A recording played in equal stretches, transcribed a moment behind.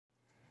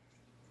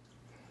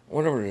I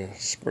went over to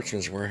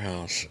Sportsman's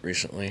Warehouse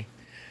recently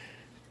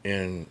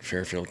in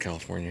Fairfield,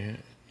 California,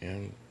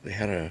 and they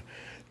had a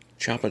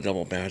Chiappa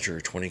Double Badger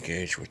 20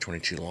 gauge with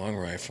 22 long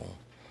rifle.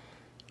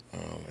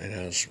 It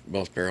has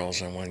both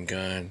barrels on one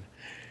gun.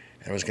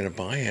 I was going to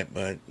buy it,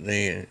 but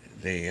they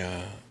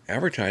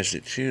advertised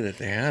it too that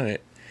they had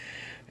it.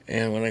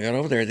 And when I got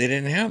over there, they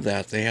didn't have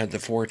that. They had the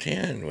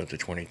 410 with the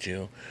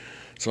 22.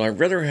 So I'd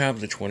rather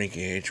have the 20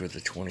 gauge with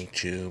the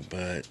 22,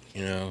 but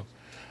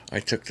I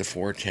took the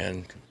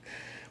 410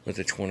 with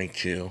the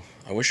 22.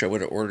 I wish I would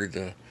have ordered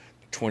the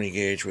 20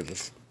 gauge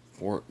with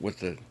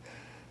the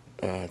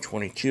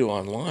 22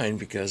 online,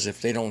 because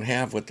if they don't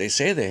have what they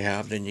say they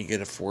have, then you get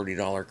a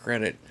 $40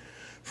 credit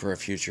for a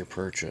future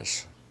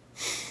purchase.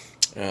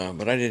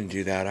 But I didn't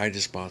do that. I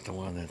just bought the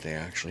one that they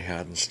actually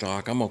had in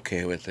stock. I'm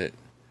okay with it.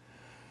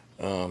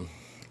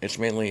 It's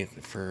mainly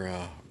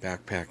for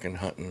backpacking,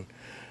 hunting,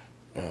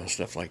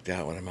 stuff like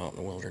that when I'm out in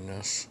the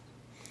wilderness.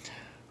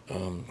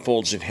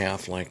 Folds in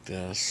half like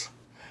this.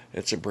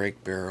 It's a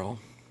break barrel.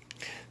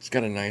 It's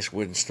got a nice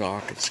wooden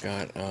stock. It's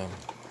got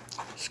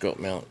scope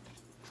mount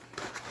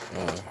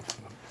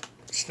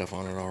stuff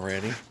on it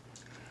already,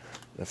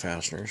 the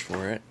fasteners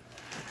for it.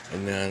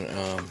 And then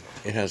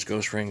it has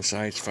ghost ring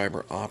sights,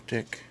 fiber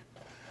optic,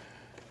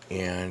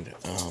 and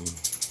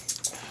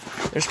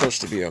they're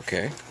supposed to be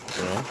okay.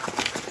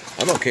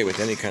 I'm okay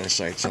with any kind of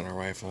sights on a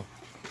rifle.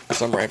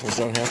 Some rifles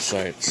don't have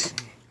sights.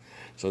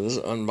 So this is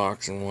an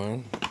unboxing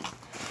one.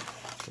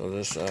 So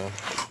this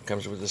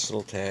comes with this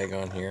little tag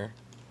on here.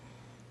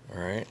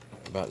 Alright,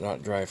 about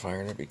not dry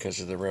firing it because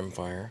of the rim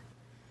fire.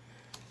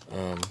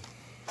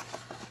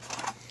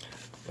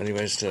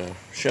 Anyways, to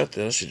shut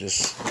this, you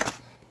just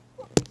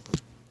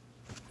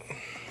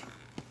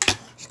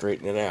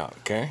straighten it out,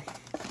 okay?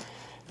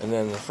 And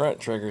then the front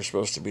trigger is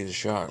supposed to be the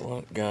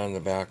shotgun. The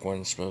back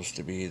one's supposed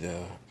to be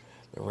the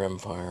rim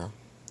fire,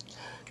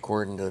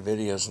 according to the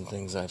videos and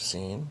things I've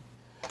seen.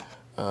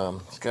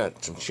 It's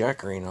got some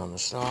checkering on the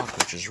stock,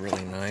 which is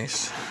really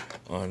nice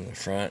on the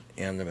front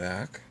and the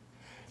back.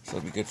 So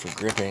it'll be good for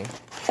gripping.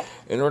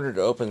 In order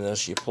to open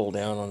this, you pull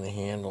down on the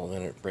handle, and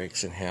then it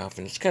breaks in half.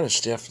 And it's kind of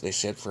stiff, they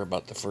said, for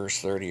about the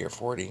first 30 or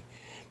 40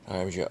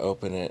 times you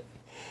open it.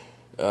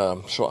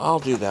 So I'll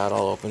do that.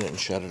 I'll open it and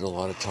shut it a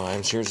lot of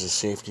times. Here's the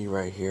safety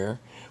right here.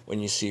 When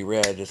you see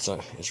red, it's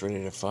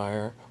ready to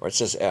fire. Or it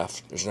says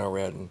F. There's no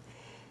red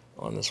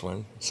on this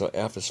one. So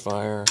F is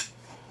fire,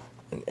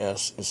 and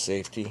S is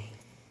safety.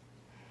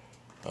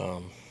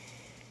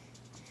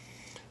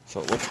 So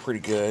it looks pretty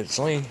good.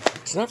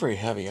 It's not very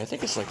heavy. I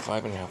think it's like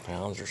 5.5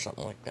 pounds or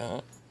something like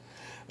that.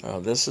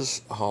 This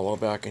is hollow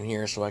back in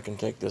here, so I can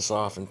take this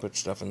off and put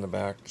stuff in the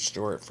back to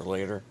store it for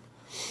later,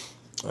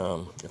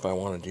 if I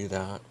want to do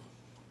that.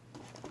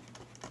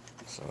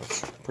 So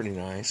it's pretty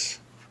nice.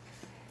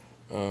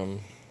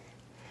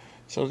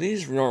 So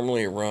these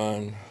normally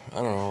run, I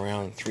don't know,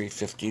 around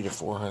 $350 to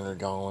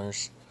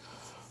 $400.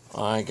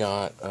 I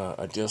got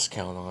a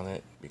discount on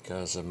it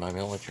because of my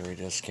military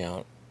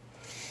discount.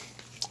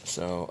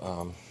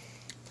 So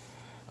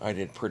I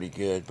did pretty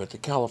good. But the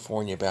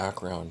California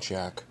background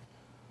check,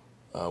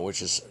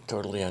 which is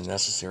totally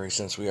unnecessary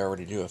since we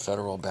already do a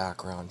federal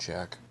background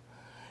check,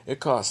 it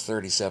costs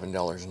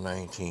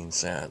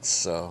 $37.19.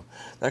 So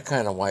that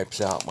kind of wipes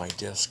out my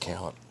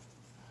discount,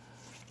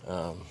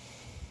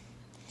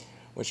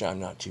 which I'm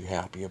not too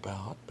happy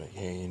about. But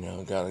hey,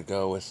 gotta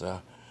go with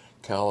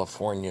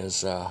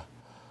California's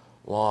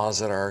laws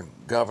that our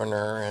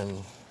governor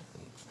and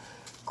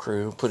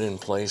crew put in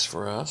place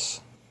for us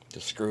to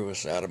screw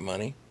us out of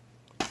money.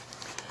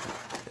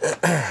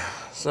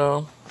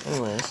 So,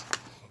 anyways,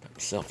 got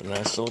myself a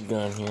nice little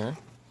gun here.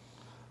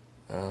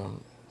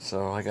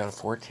 So I got a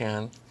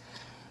 410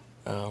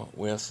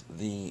 with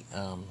the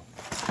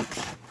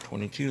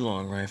 22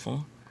 long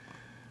rifle.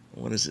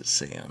 What does it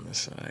say on the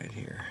side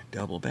here?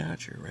 Double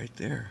Badger right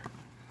there.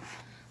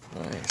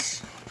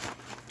 Nice.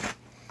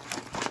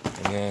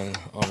 And then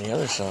on the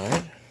other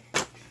side,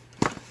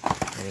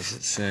 what does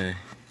it say?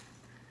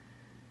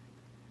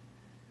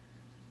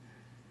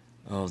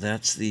 Oh,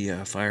 that's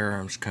the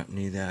firearms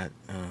company that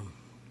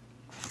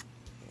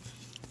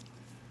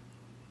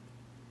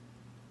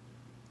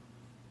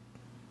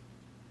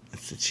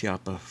it's the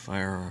Chiappa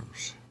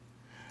Firearms.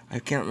 I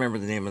can't remember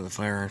the name of the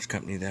firearms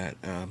company that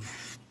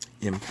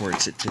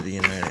imports it to the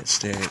United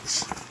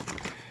States.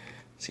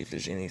 See if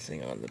there's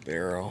anything on the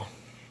barrel.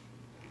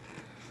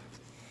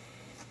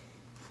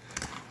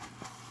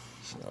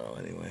 So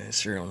anyway,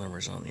 serial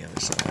number's on the other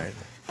side.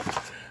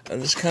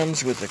 This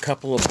comes with a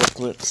couple of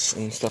booklets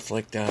and stuff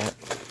like that.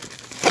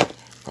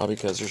 Probably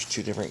because there's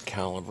two different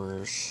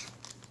calibers.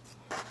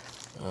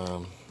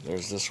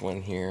 There's this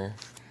one here,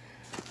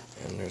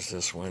 and there's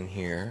this one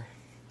here.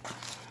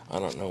 I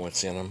don't know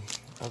what's in them,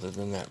 other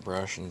than that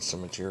brush and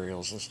some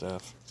materials and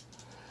stuff.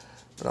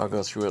 But I'll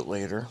go through it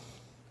later.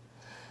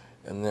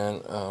 And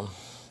then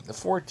the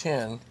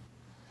 410,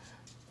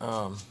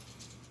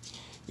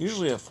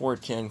 usually a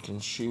 410 can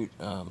shoot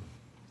a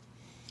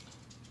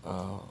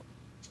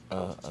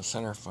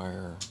center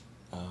fire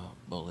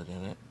bullet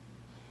in it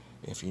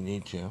if you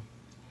need to.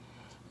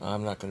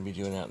 I'm not going to be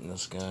doing that in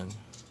this gun,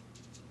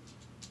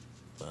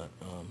 but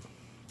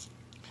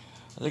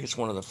I think it's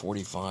one of the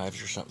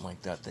 45s or something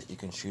like that that you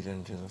can shoot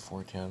into the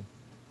 410.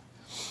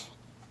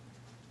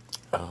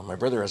 My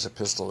brother has a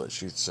pistol that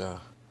shoots a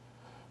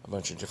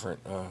bunch of different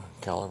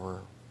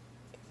caliber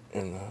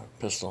in the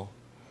pistol.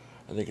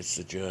 I think it's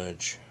the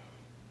Judge.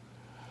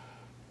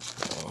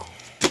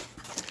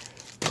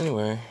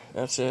 Anyway,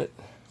 that's it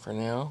for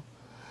now.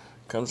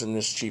 Comes in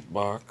this cheap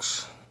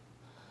box.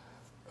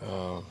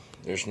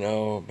 There's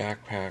no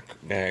backpack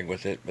bag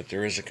with it, but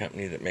there is a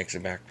company that makes a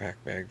backpack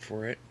bag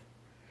for it.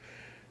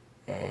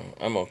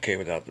 I'm okay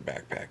without the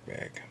backpack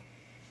bag.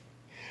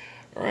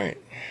 Alright,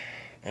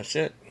 that's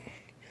it.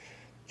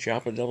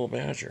 Chiappa Double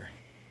Badger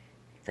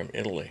from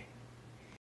Italy.